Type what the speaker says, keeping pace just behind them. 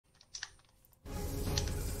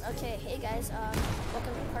Okay, hey guys,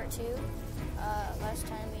 welcome to part 2. Last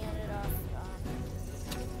time we ended off,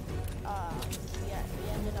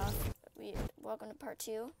 welcome to part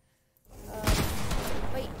 2.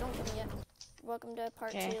 Wait, don't get me yet. Welcome to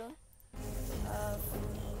part 2 of,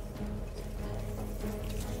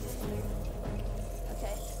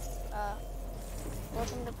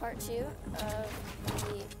 welcome to part 2 of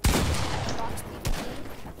the box PvP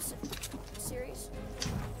episode series.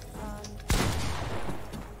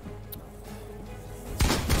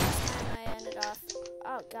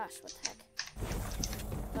 Oh gosh, what the heck?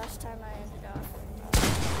 Last time I ended off,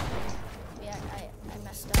 yeah, I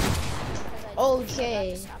messed up.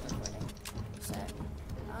 Okay. Stop recording. So,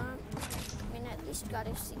 I mean, at least you guys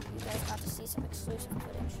got to see some exclusive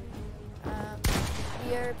footage.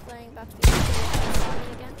 We are playing Box PvP with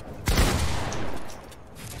Musaumi again.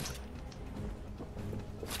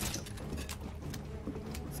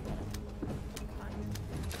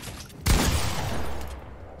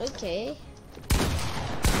 Okay.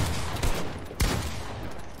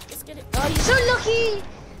 Let's get it. Oh, you're so lucky!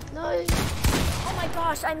 No. Oh my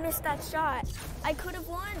gosh, I missed that shot. I could have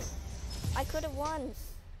won. Well, I could have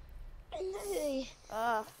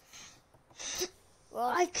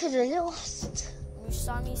lost.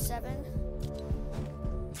 Musaumi 7,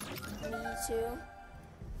 me 2,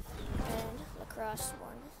 and Lacrosse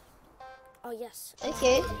 1. Oh yes.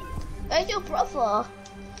 Okay. Where's your brother?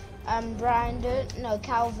 Brandon. No,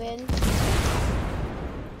 Calvin.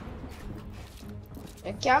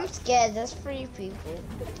 Okay, I'm scared. There's 3 people.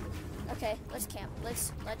 Okay, let's camp.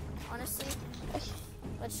 Honestly,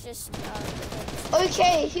 let's just.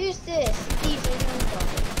 Okay, who's this? DJ number.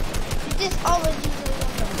 Who's this? Oh, DJ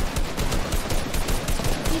number.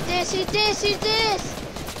 Who's this?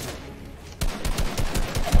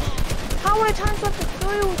 How many times do I have to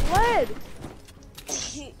fill you with lead?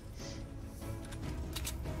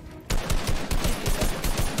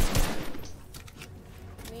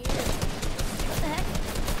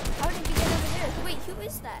 Who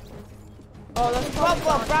is that? Oh, that's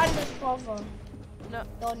brother, Brandon's brother. No.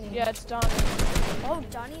 Donnie. Yeah, it's Donnie. Oh,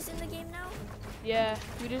 Donnie's in the game now? Yeah,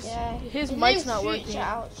 we just his His mic's not working.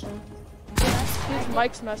 FutureAlpha. His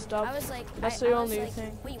mic's messed up. I was like, that's the only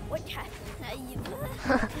thing. Wait, what happened?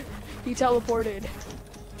 He teleported.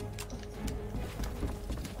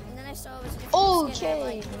 And then I saw it was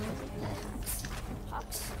okay.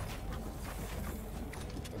 Hawks.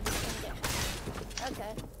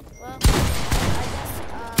 Okay. Well, I guess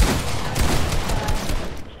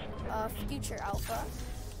FutureAlpha.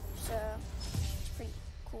 So it's pretty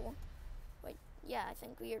cool. Wait, yeah, I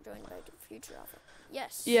think we are joined by FutureAlpha.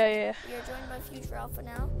 Yes. Yeah. We are joined by FutureAlpha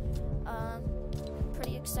now.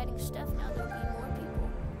 Pretty exciting stuff. Now there'll be more people.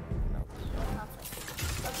 No conflict.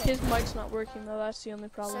 Okay. His mic's not working though. That's the only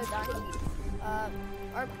problem. So Donnie,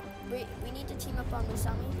 we need to team up on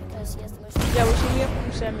Musaumi because he has the most. Yeah, we're teaming up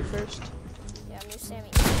with Musaumi first. Yeah, Musaumi.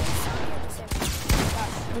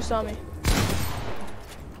 Musaumi.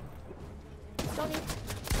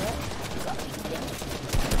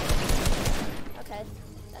 Okay,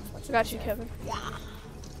 that's what you Got you, Kevin. Yeah.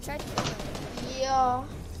 Try to Yeah.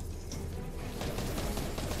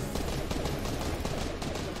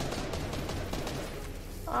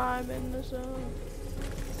 I'm in the zone.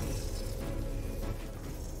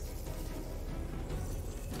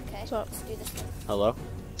 Okay, What's up? let's do this one. Hello?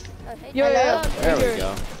 Oh, hey. Yo, Hello? There we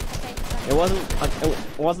go. Okay,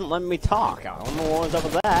 It wasn't letting me talk. I don't know what was up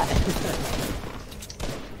with that.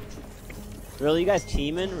 Really, you guys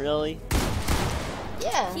teaming? Really?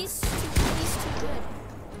 Yeah. He's too good.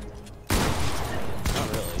 Not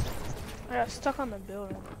really. I got stuck on the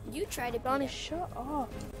building. You try to beat Donnie, him. shut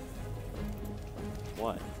up.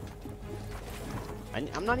 What?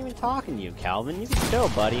 I'm not even talking to you, Calvin. You can chill,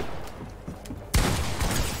 buddy.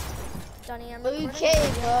 Donnie, I'm recording.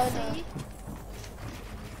 Okay, buddy.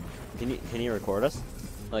 Can you record us?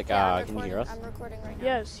 Like, Yeah, can you hear us? I'm recording right now.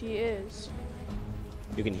 Yes, he is.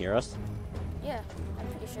 You can hear us? Yeah, I'm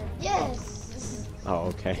pretty sure. Yes. Oh,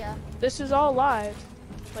 okay. Yeah. This is all live.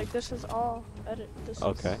 Like, this is all edit. This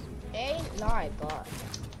Okay. Ain't live, but.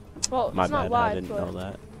 Well, My it's not bad. live, I didn't but know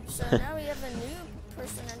that. So now we have a new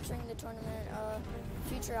person entering the tournament,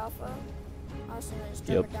 FutureAlpha, also known as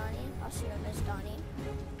Drummer Donnie, also known as Donnie.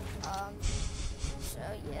 So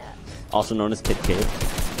yeah. Also known as Kid Cave.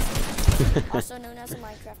 Also known as a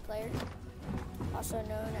Minecraft player. Also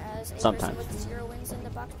known as a Sometimes. person with 0 wins in the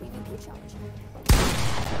box PvP challenge.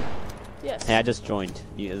 yes. Hey, I just joined.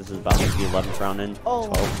 This is about like the 11th round in. Oh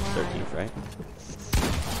 12th, my. 13th, right?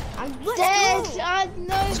 I'm dead. I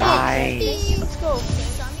know Nice. HP. Let's go.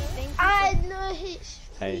 I know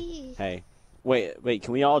HP. Hey. Wait,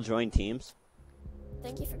 can we all join teams?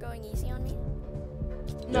 Thank you for going easy on me.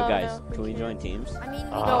 Yo, guys, no, can we can't. join teams? I mean,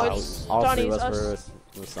 we No, don't it's all Donnie, three of it's us us. versus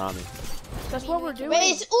Musaumi. That's what we're doing.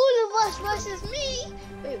 Wait, it's all of us versus me.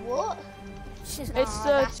 Wait, what? It's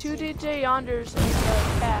the two DJ Yonders and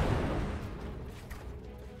the cat.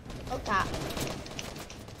 Okay.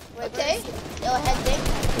 Wait, Okay. Go ahead, Dick.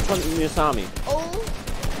 Which one is Musaumi? Oh,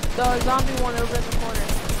 The zombie one over in the corner.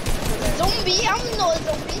 Over there. zombie. I'm not a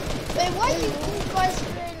zombie. Wait, why are you all guys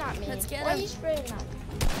spraying at me? Let's get Why are him. you spraying at me?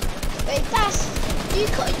 Wait, that's you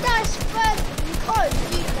can't. That's bad. You can't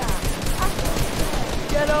do that.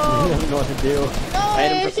 Get I him! don't know what to do. No, I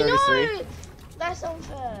hit him for 33. no. That's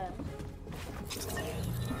unfair.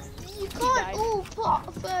 You died. can't all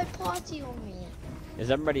third party on me. Is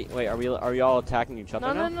everybody? Wait, are we all attacking each other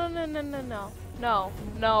No, now?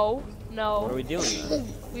 no. What are we doing then?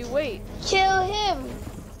 We wait. Kill him.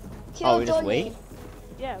 Kill Oh, we just Donnie. wait?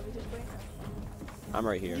 Yeah, we just wait. I'm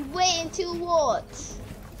right here. You wait until what?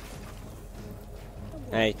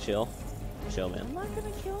 Hey, chill. Chill, I'm man. not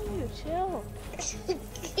gonna kill you. Chill.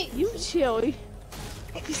 You chill.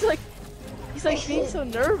 He's like being so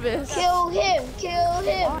nervous. Kill him. Kill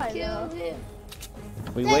him. Why, Kill though? him.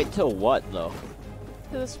 We wait till what, though?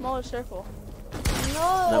 To the smaller circle.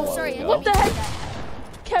 No. No, Sorry, Go. I What didn't the mean to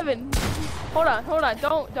heck? do Kevin, hold on.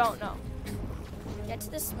 Don't no. that. Get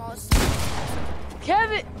to the smallest.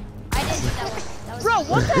 Kevin, I didn't do that one. That was bro,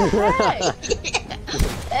 what the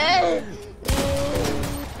heck?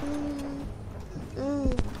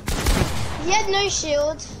 He had no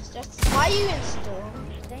shield. Just why are you in storm?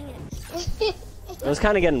 Dang it. It was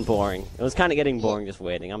kind of getting boring. It was kind of getting boring just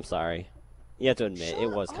waiting. I'm sorry. You have to admit, it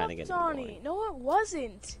was kind of getting Donnie. boring. No, it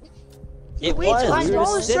wasn't. It Wait was. to the We were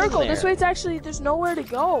smaller just sitting circle. there. This way, it's actually there's nowhere to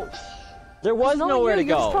go. There was No, nowhere to you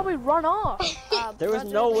just go. probably run off. There was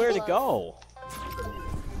Brotherly nowhere to love. go.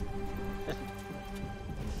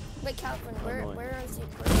 Wait, Calvin, Annoying. where is he?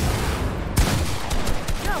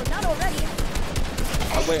 No, not already.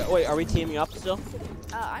 Wait, are we teaming up still?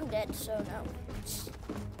 I'm dead, so no.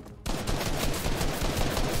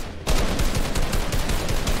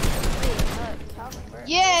 Wait, Calvin, where?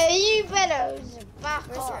 Yeah, you better back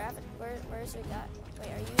Where's your off. avid? Where's your guy? Wait,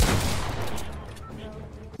 are you?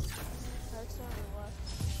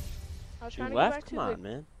 I was You trying to go back left? to Come the. on,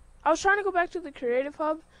 man. I was trying to go back to the creative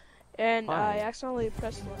hub, and Why? I accidentally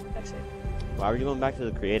pressed exit Why were you going back to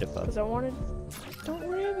the creative hub? because I wanted. Don't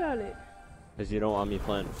worry about it. Because you don't want me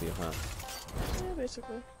playing with you, huh? Yeah,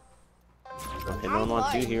 basically. Okay, no one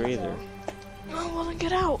wants you here either. Oh, well then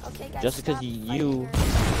get out. Okay, guys. Just because stop you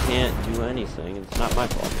fighting can't do anything, it's not my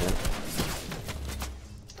fault, man. her.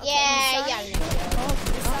 Yeah, Okay, yeah. Oh,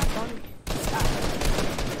 it's not funny. Stop.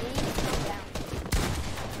 You need to calm down.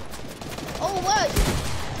 Oh, wow.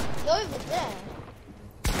 Go over there.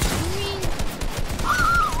 You mean?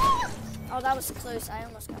 Oh, that was close. I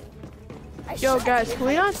almost got you. I Yo, shot guys, you.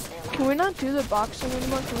 can we not do the boxing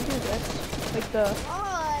anymore? Can we do this? Like the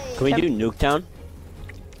Oi. Can we do Nuketown?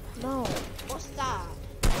 no. What's that?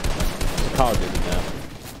 It's Call of Duty now.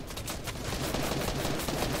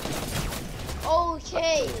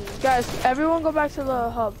 Okay. Guys, everyone go back to the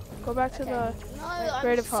hub. Go back to No, the I'm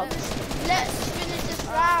creative so- hub. Let's finish this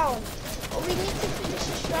round. Oh, we need to finish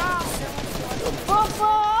this round. Buffer.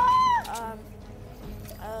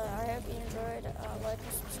 I hope you enjoyed. Like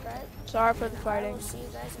and subscribe. Sorry for the I fighting. will see you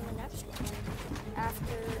guys in the next one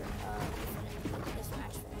after this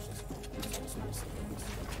match finishes. I just want to see you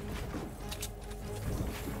guys.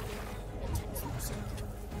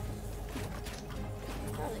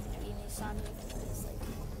 It's probably gonna be Musaumi because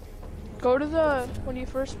like Go to the when you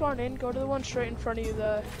first spawn in. Go to the one straight in front of you.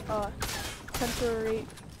 The temporary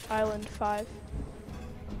island 5.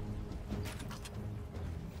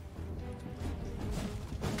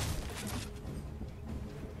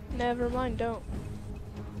 Never mind. Don't.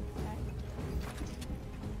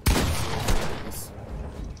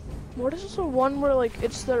 What is the one where like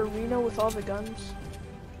it's the arena with all the guns?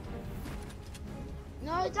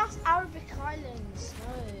 No, that's Arabic Islands.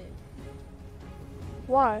 No.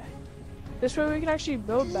 Why? This way we can actually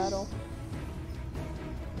build battle.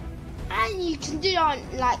 And you can do it on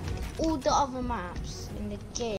like all the other maps in the game.